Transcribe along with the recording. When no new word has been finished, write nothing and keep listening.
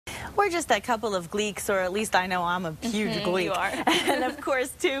We're just a couple of gleeks, or at least I know I'm a huge gleek. You are. And of course,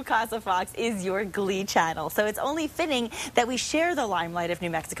 too, Casa Fox is your Glee channel. So it's only fitting that we share the limelight of New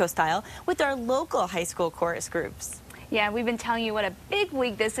Mexico style with our local high school chorus groups. Yeah, we've been telling you what a big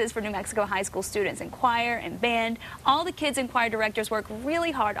week this is for New Mexico high school students in choir and band. All the kids and choir directors work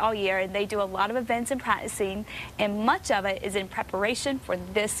really hard all year, and they do a lot of events and practicing, and much of it is in preparation for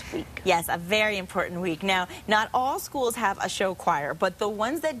this week. Yes, a very important week. Now, not all schools have a show choir, but the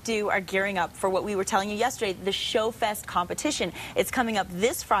ones that do are gearing up for what we were telling you yesterday, the Showfest Competition. It's coming up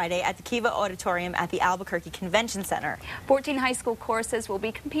this Friday at the Kiva Auditorium at the Albuquerque Convention Center. 14 high school choruses will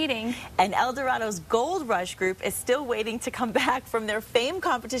be competing. And Eldorado's Gold Rush group is still waiting to come back from their famed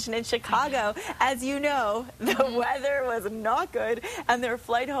competition in Chicago. As you know, the weather was not good, and their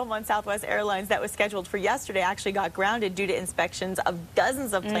flight home on Southwest Airlines that was scheduled for yesterday actually got grounded due to inspections of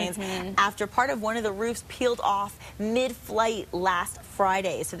dozens of planes after part of one of the roofs peeled off mid-flight last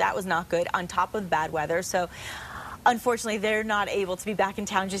Friday. So that was not good, on top of bad weather. So unfortunately, they're not able to be back in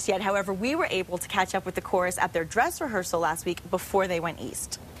town just yet. However, we were able to catch up with the chorus at their dress rehearsal last week before they went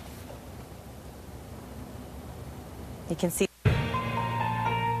east. You can see. By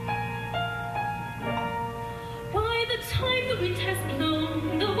the time the wind has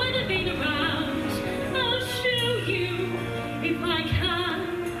blown, the weather vane around, I'll show you if I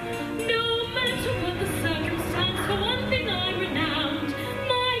can. No matter what the circumstance, for one thing I'm renowned.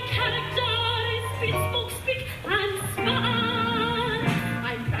 My character is speak, spoke, speak, and span.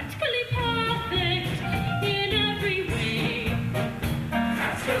 I'm practically perfect in every way.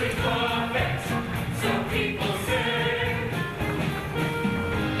 Practically perfect, so people say.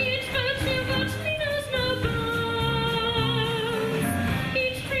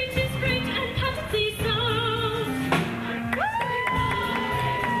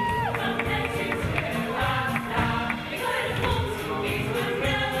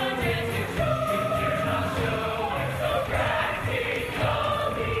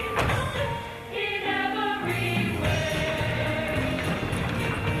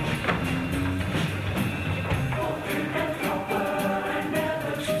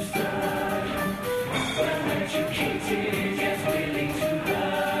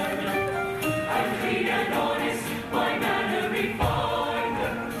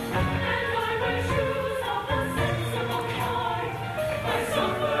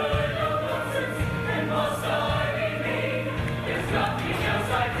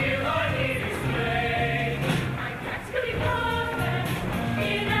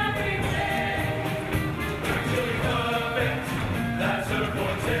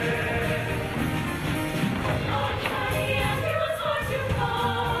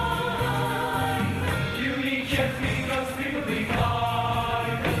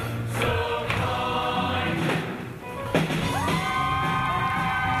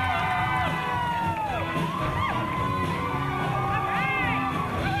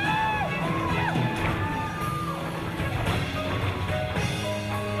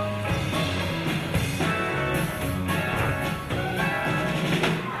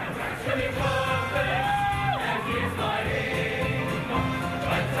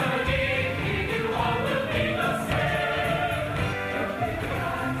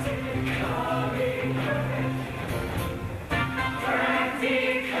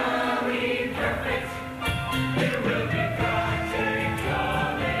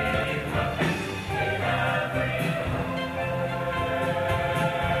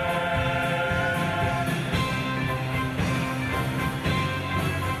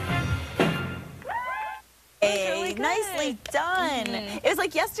 Nicely done. It was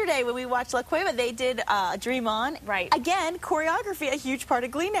like yesterday when we watched La Cueva, they did Dream On. Right. Again, choreography, a huge part of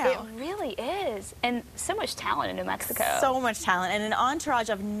Glee now. It really is. And so much talent in New Mexico. So much talent. And an entourage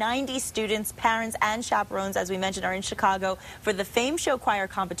of 90 students, parents, and chaperones, as we mentioned, are in Chicago for the famed show choir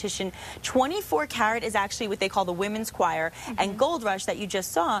competition. 24 Carat is actually what they call the women's choir. And Gold Rush that you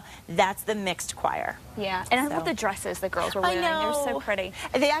just saw, that's the mixed choir. Yeah. And I love the dresses the girls were wearing. They're so pretty.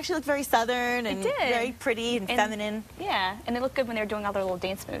 They actually look very southern and very pretty and feminine. Yeah, and they look good when they're doing all their little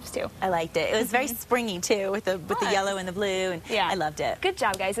dance moves too. I liked it. It was very springy too, with the yellow and the blue, and I loved it. Good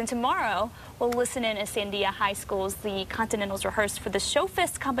job, guys. And tomorrow we'll listen in at Sandia High School's the Continentals rehearse for the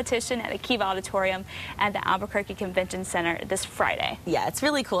Showfest competition at the Kiva Auditorium at the Albuquerque Convention Center this Friday. Yeah, it's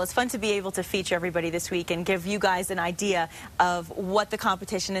really cool. It's fun to be able to feature everybody this week and give you guys an idea of what the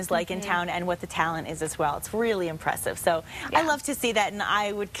competition is like in town and what the talent is as well. It's really impressive. So I love to see that, and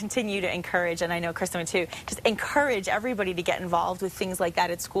I would continue to encourage, and I know Kristen would too, just encourage everybody to get involved with things like that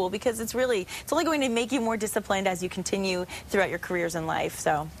at school, because it's only going to make you more disciplined as you continue throughout your careers in life.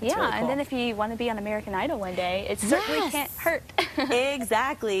 So it's really cool. And then if you you want to be on American Idol one day, it certainly can't hurt.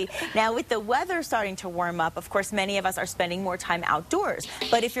 Exactly. Now, with the weather starting to warm up, of course, many of us are spending more time outdoors.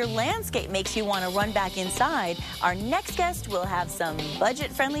 But if your landscape makes you want to run back inside, our next guest will have some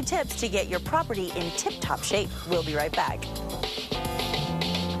budget-friendly tips to get your property in tip-top shape. We'll be right back.